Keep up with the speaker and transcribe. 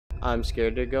I'm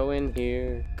scared to go in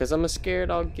here, cause I'm scared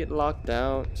I'll get locked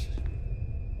out,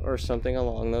 or something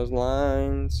along those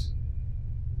lines.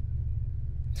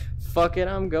 Fuck it,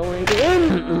 I'm going in.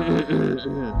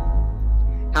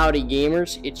 Howdy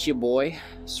gamers, it's your boy,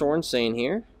 Soren Sane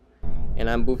here, and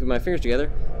I'm boofing my fingers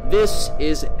together. This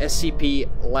is SCP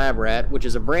Labrat, which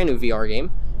is a brand new VR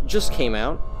game, just came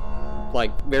out,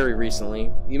 like, very recently.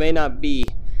 You may not be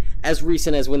as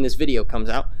recent as when this video comes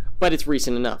out, but it's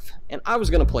recent enough. And I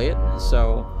was gonna play it,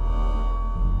 so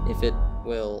if it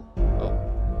will... Oh.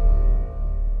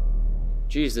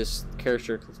 Jeez, this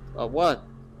character... what?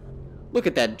 Look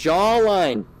at that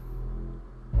jawline!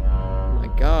 Oh my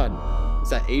god. It's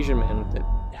that Asian man with the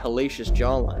hellacious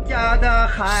jawline.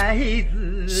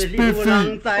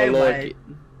 Spoofy! I like it.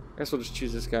 I guess we'll just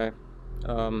choose this guy.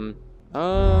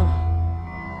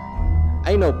 I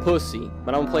ain't no pussy,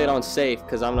 but I'm gonna play it on safe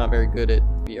because I'm not very good at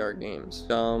VR games.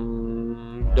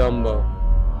 Dumbo.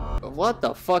 What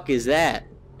the fuck is that?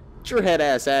 Get your head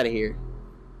ass out of here.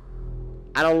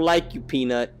 I don't like you,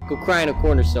 Peanut. Go cry in a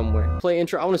corner somewhere. Play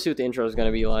intro. I want to see what the intro is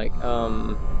gonna be like. I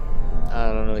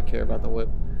don't really care about the whip.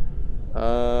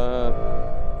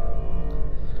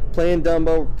 Playing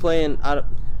Dumbo. Playing.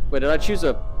 Wait, did I choose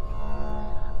a?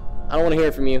 I don't want to hear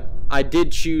it from you. I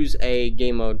did choose a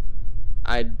game mode.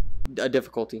 A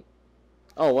difficulty.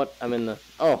 Oh, what? I'm in the...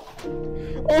 Oh.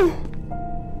 Oh!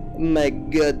 My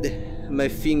god. My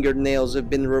fingernails have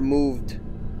been removed.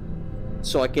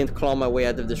 So I can't claw my way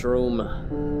out of this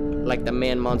room. Like the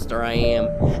man monster I am.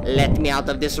 Let me out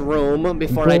of this room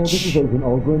before This is Agent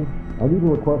Ogren. I need a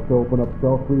request to open up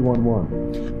cell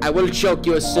 311. I will choke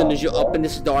you as soon as you open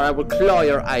this door. I will claw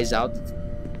your eyes out.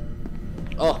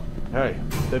 Oh. Hey,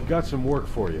 they've got some work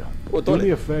for you. Oh, do me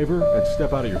a favor and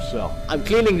step out of your cell. I'm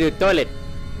cleaning the toilet.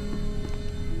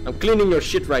 I'm cleaning your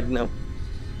shit right now.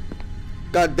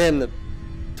 God damn, the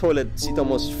toilet seat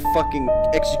almost fucking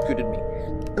executed me.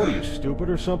 What are you, stupid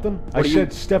or something? I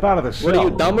said step out of the cell. What are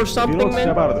you, dumb or something, if you don't man?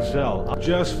 step out of the cell,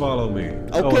 just follow me.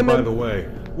 Okay, and by man. the way,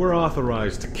 we're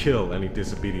authorized to kill any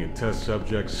disobedient test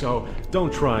subjects, so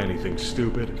don't try anything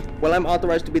stupid. Well, I'm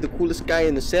authorized to be the coolest guy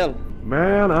in the cell.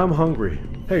 Man, I'm hungry.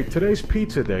 Hey, today's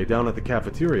pizza day down at the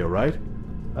cafeteria, right?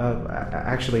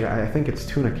 Actually, I think it's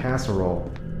tuna casserole.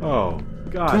 Oh,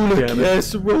 god Tuna damn it.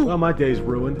 casserole. Well, my day's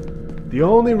ruined. The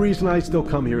only reason I still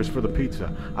come here is for the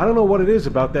pizza. I don't know what it is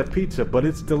about that pizza, but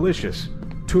it's delicious.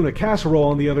 Tuna casserole,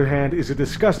 on the other hand, is a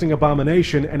disgusting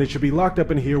abomination, and it should be locked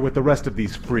up in here with the rest of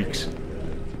these freaks.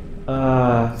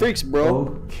 Freaks,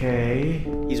 bro. Okay.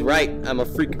 He's right. I'm a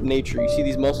freak of nature. You see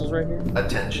these muscles right here?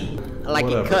 Attention. I like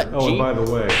Whatever. it cut, Oh, G. and by the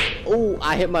way... Oh,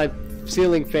 I hit my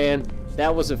ceiling fan.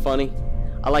 That wasn't funny.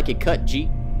 I like it cut, G.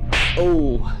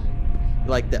 Oh.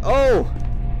 Like that. Oh!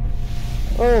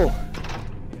 Oh!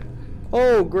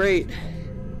 Oh, great.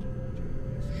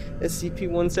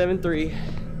 SCP-173.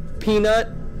 Peanut.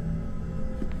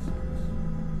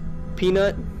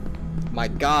 Peanut. My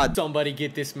god. Somebody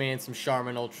get this man some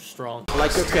Charmin Ultra Strong. I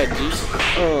like your cut, G.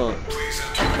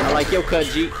 I like your cut,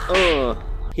 G.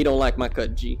 He don't like my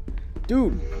cut, G.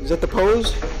 Dude, is that the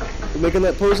pose? You making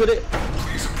that pose at it?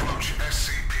 Please approach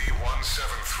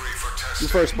SCP-173 for testing. You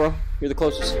first, bro. You're the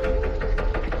closest.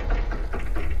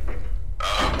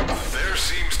 There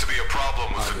seems to be a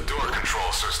problem with the door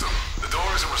control system. The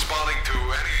door isn't responding to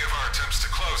any of our attempts to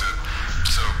close it,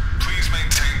 so please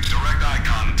maintain direct eye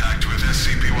contact with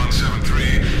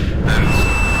SCP-173 and...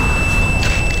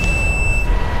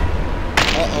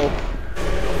 Uh-oh.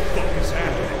 What is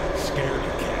happening? Scared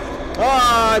the cat.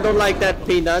 Ah, I don't like that,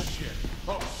 Peanut.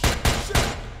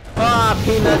 Ah,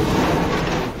 Peanut.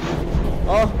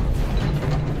 Oh.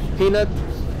 Peanut.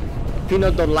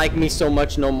 Peanut don't like me so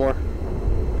much no more.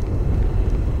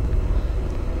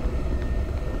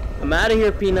 I'm out of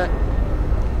here, Peanut.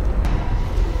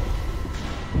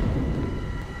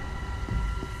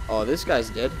 Oh, this guy's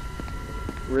dead.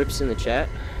 Rips in the chat.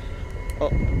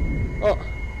 Oh. Oh.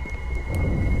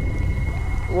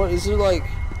 What is there like?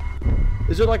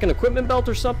 Is there like an equipment belt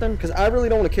or something? Because I really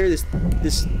don't want to carry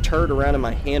this turd around in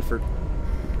my hand for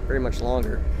very much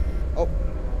longer. Oh.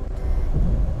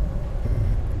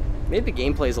 Maybe the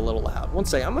gameplay is a little loud. One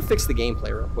second, I'm gonna fix the gameplay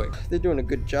real quick. They're doing a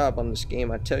good job on this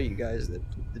game. I tell you guys that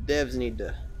the devs need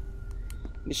to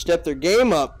step their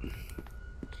game up. What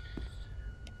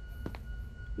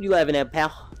you laughing at,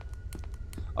 pal?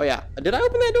 Oh yeah, did I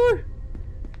open that door?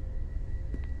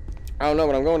 I don't know,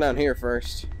 but I'm going down here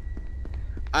first.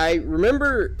 I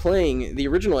remember playing the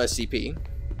original SCP,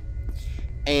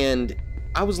 and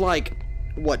I was like,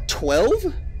 what,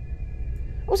 12?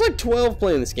 I was like 12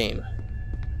 playing this game.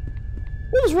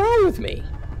 What was wrong with me?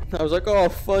 I was like, oh,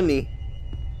 funny.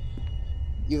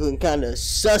 You can kind of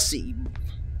sussy.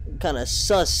 Kind of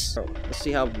sus. Let's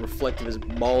see how reflective his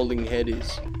balding head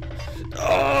is.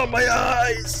 Oh, my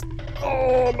eyes!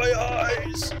 Oh, my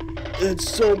eyes! It's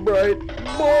so bright.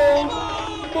 Bald!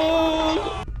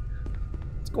 Bald!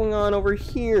 What's going on over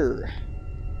here?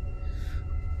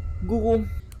 Google.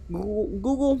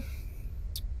 Google.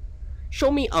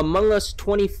 Show me Among Us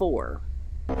 24.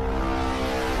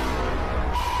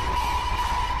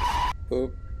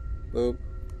 Boop. Boop.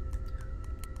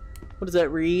 What does that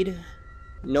read?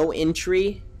 No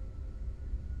entry.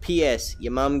 P.S.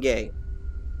 Your mom gay.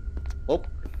 Oh,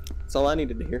 that's all I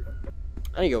needed to hear.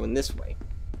 I need to go in this way.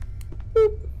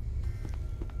 Boop.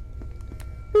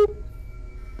 Boop.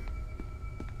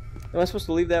 Am I supposed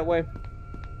to leave that way?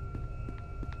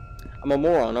 I'm a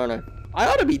moron, aren't I? I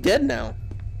ought to be dead now.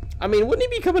 I mean,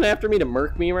 wouldn't he be coming after me to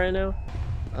murk me right now?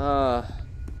 I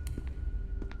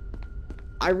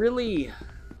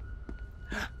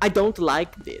don't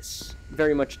like this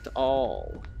very much at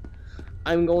all.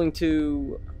 I'm going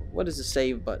to... What is the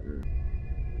save button?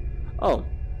 Oh.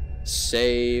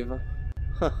 Save.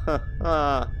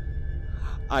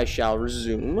 I shall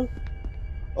resume.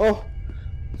 Oh.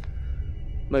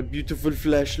 My beautiful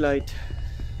flashlight.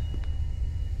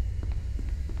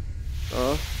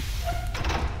 Oh.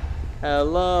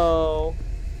 Hello.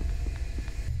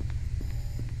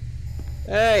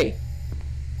 Hey.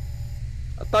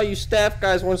 I thought you staff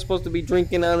guys weren't supposed to be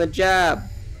drinking on the job.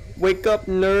 Wake up,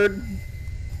 nerd.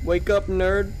 Wake up,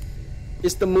 nerd.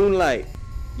 It's the moonlight,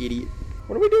 idiot.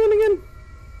 What are we doing again?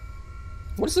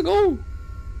 What's the goal?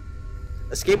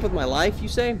 Escape with my life, you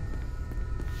say?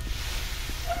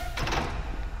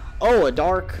 Oh, a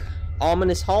dark,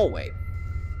 ominous hallway.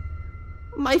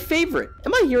 My favorite.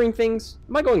 Am I hearing things?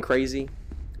 Am I going crazy?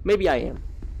 Maybe I am.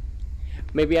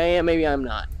 Maybe I am, maybe I'm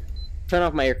not. Turn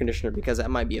off my air conditioner because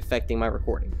that might be affecting my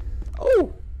recording.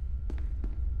 Oh!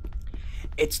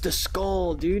 It's the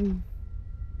skull, dude.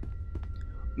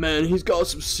 Man, he's got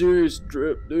some serious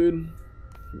drip, dude.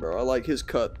 Bro, I like his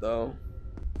cut, though.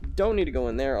 Don't need to go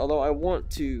in there, although I want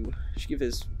to just give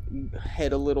his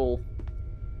head a little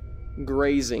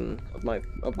grazing of my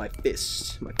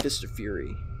fist. My fist of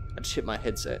fury. I just hit my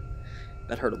headset.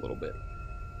 That hurt a little bit.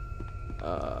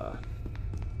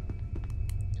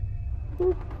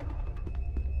 Boop.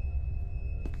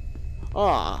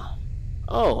 Ah.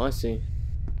 Oh, I see.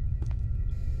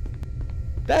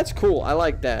 That's cool. I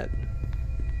like that.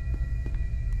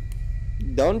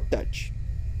 Don't touch.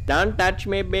 Don't touch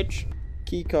me, bitch.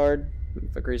 Key card.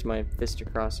 If I grease my fist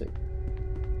across it.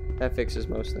 That fixes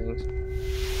most things.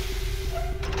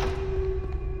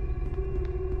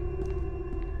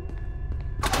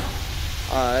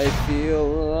 I feel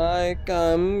like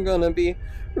I'm gonna be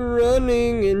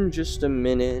running in just a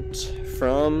minute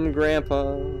from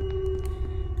Grandpa.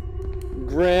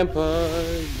 Grandpa,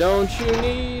 don't you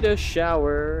need a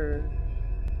shower?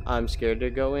 I'm scared to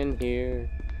go in here.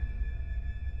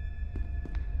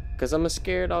 'Cause I'm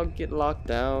scared I'll get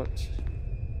locked out.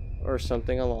 Or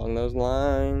something along those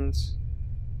lines.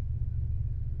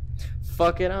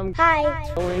 Fuck it, I'm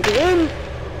going in.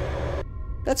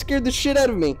 That scared the shit out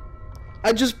of me.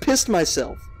 I just pissed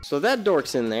myself. So that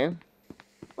dork's in there.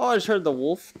 Oh, I just heard the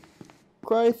wolf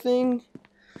cry thing.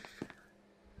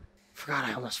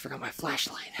 I almost forgot my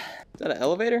flashlight. Is that an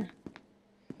elevator?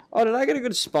 Oh, did I get a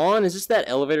good spawn? Is this that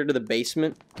elevator to the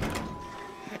basement?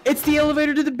 It's the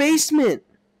elevator to the basement!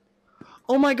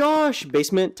 Oh my gosh,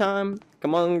 basement time.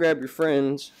 Come on, grab your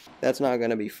friends. That's not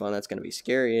gonna be fun. That's gonna be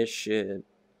scary as shit.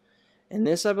 And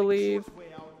this, I believe. The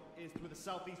way out is through the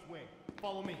southeast wing.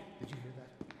 Follow me. Did you hear that?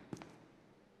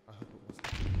 I hope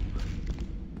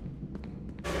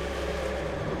it was.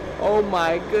 Oh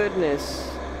my goodness.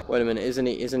 Wait a minute,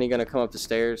 isn't he gonna come up the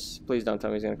stairs? Please don't tell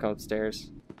me he's gonna come up the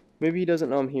stairs. Maybe he doesn't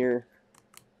know I'm here.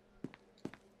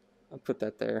 I'll put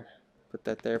that there. Put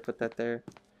that there, put that there.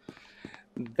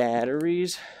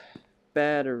 Batteries.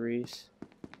 Batteries.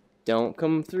 Don't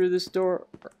come through this door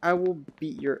or I will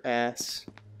beat your ass.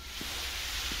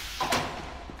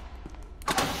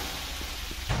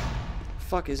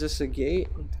 Fuck, is this a gate?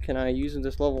 Can I use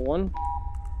this level 1?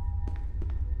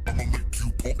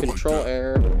 Control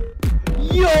error.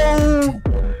 Yo!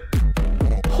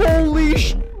 Holy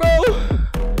sh... bro!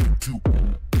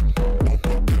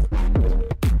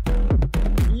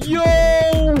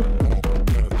 Yo!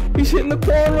 He's hitting the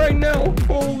quad right now!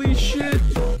 Holy shit!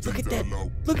 Look at that!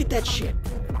 Look at that shit!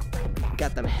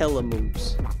 Got them hella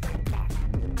moves.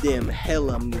 Them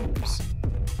hella moves.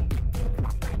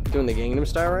 Doing the Gangnam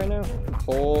Style right now?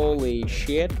 Holy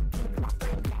shit!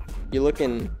 You're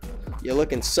looking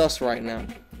sus right now.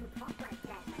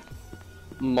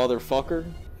 Motherfucker.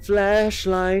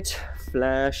 Flashlight,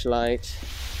 flashlight.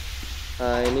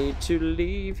 I need to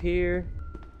leave here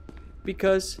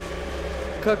because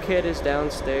Cuckhead is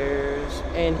downstairs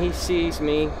and he sees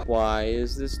me. Why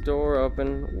is this door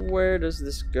open? Where does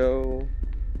this go?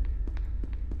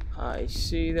 I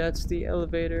see that's the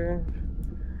elevator.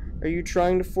 Are you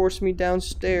trying to force me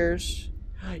downstairs?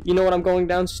 You know what? I'm going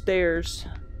downstairs.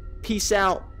 Peace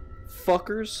out,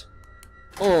 fuckers.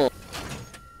 Oh.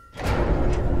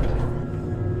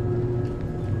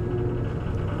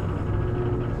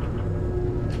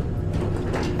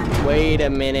 Wait a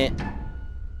minute.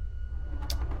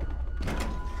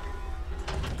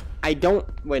 I don't.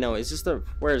 Wait, no. Is this the?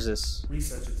 Where is this?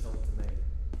 Research until domain.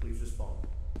 Please respond.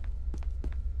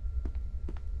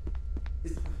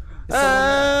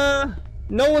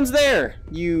 No one's there.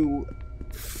 You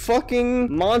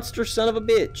fucking monster son of a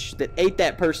bitch that ate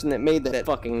that person that made that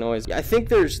fucking noise. I think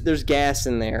there's gas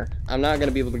in there. I'm not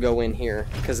gonna be able to go in here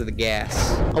because of the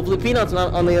gas. Hopefully Peanut's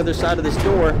not on the other side of this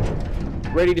door,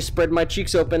 ready to spread my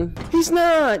cheeks open. He's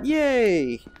not.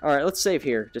 Yay. All right, let's save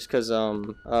here, just cause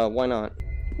why not?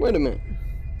 Wait a minute.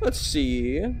 Let's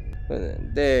see.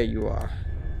 There you are.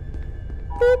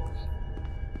 Boop.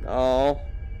 Oh.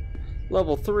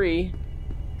 Level 3.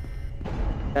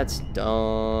 That's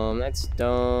dumb. That's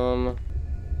dumb.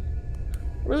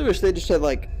 I really wish they just had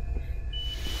like.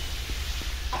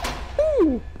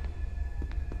 Ooh.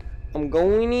 I'm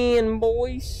going in,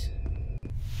 boys.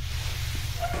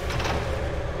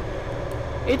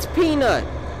 It's Peanut.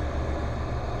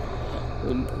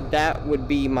 That would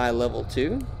be my level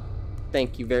 2.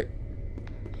 Thank you very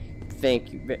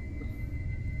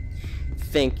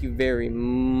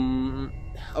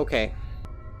okay.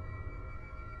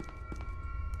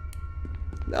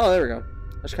 Oh, there we go.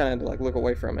 I just kind of had to like look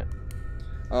away from it.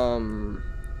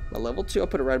 My level 2, I'll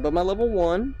put it right above my level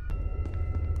 1.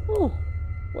 Oh,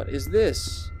 what is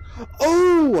this?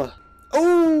 Oh!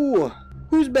 Oh!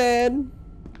 Who's bad?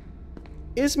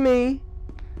 It's me.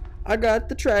 I got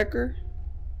the tracker.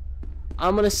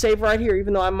 I'm gonna save right here,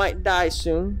 even though I might die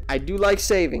soon. I do like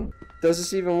saving. Does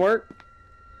this even work?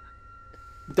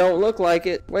 Don't look like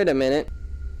it. Wait a minute.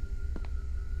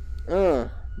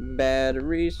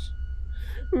 Batteries.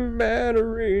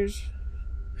 Batteries.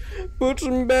 Put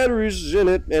some batteries in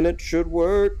it and it should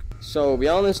work. So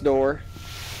beyond this door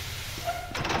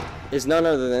is none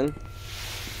other than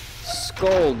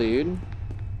Skull Dude.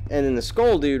 And in the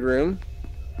Skull Dude room,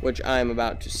 which I am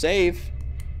about to save,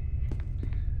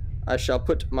 I shall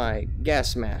put my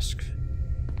gas mask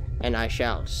and I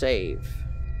shall save.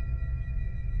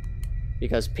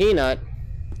 Because Peanut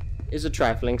is a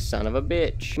trifling son of a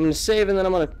bitch. I'm gonna save and then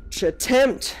I'm gonna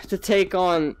attempt to take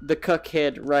on the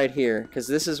Cuckhead right here. Because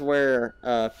this is where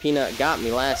Peanut got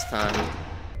me last time.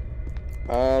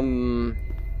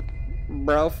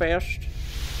 Brofest.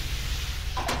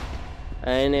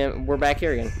 And then we're back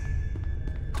here again.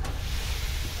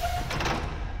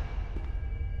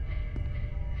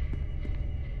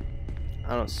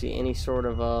 I don't see any sort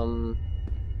of I'm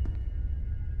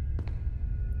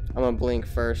gonna blink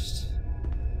first.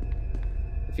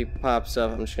 If he pops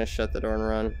up, I'm just gonna shut the door and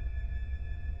run.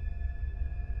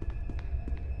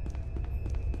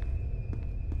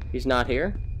 He's not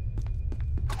here.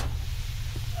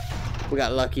 We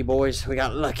got lucky, boys. We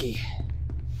got lucky.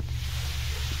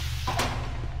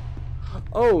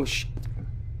 Oh,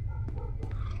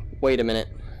 wait a minute.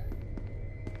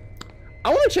 I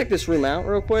want to check this room out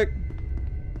real quick.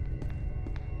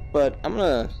 But I'm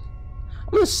gonna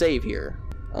save here.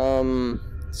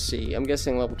 Let's see. I'm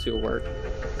guessing level 2 will work.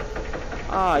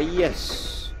 Ah,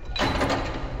 yes.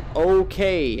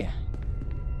 Okay.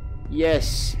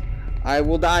 Yes. I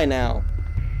will die now.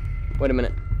 Wait a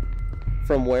minute.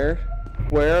 From where?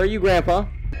 Where are you, Grandpa?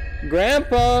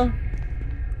 Grandpa!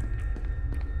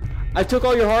 I took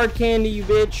all your hard candy, you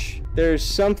bitch. There's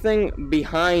something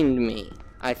behind me,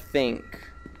 I think.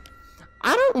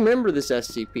 I don't remember this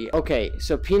SCP. Okay,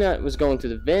 so Peanut was going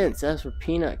through the vents. That's where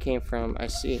Peanut came from. I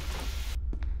see.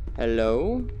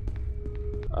 Hello?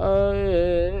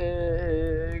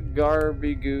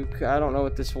 Garbygook. I don't know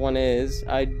what this one is.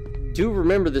 I do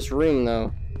remember this room,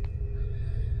 though.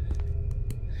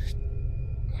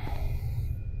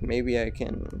 Maybe I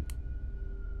can...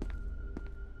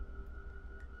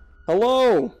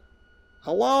 Hello?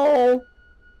 Hello?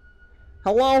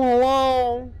 Hello,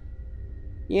 hello?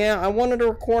 Yeah, I wanted to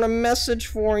record a message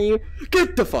for you.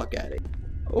 Get the fuck out of here.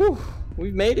 Ooh,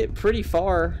 we've made it pretty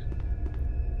far.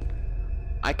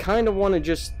 I kind of want to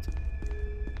just...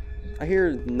 I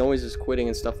hear noises quitting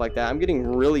and stuff like that. I'm getting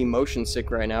really motion sick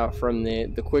right now from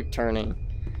the quick turning.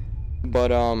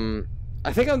 But,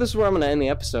 I think this is where I'm going to end the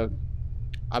episode.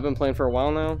 I've been playing for a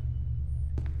while now.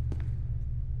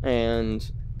 And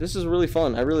This is really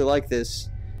fun. I really like this.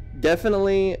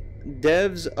 Definitely,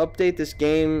 devs, update this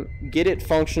game. Get it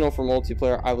functional for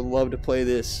multiplayer. I would love to play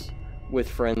this with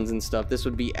friends and stuff. This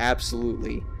would be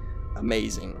absolutely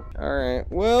amazing. Alright,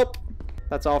 well,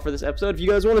 that's all for this episode. If you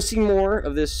guys want to see more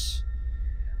of this,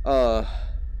 if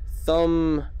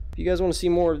you guys want to see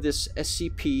more of this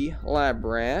SCP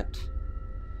Labrat,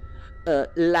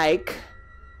 like,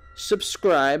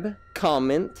 subscribe,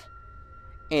 comment,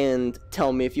 and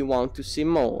tell me if you want to see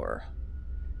more.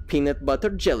 Peanut butter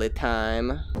jelly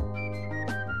time.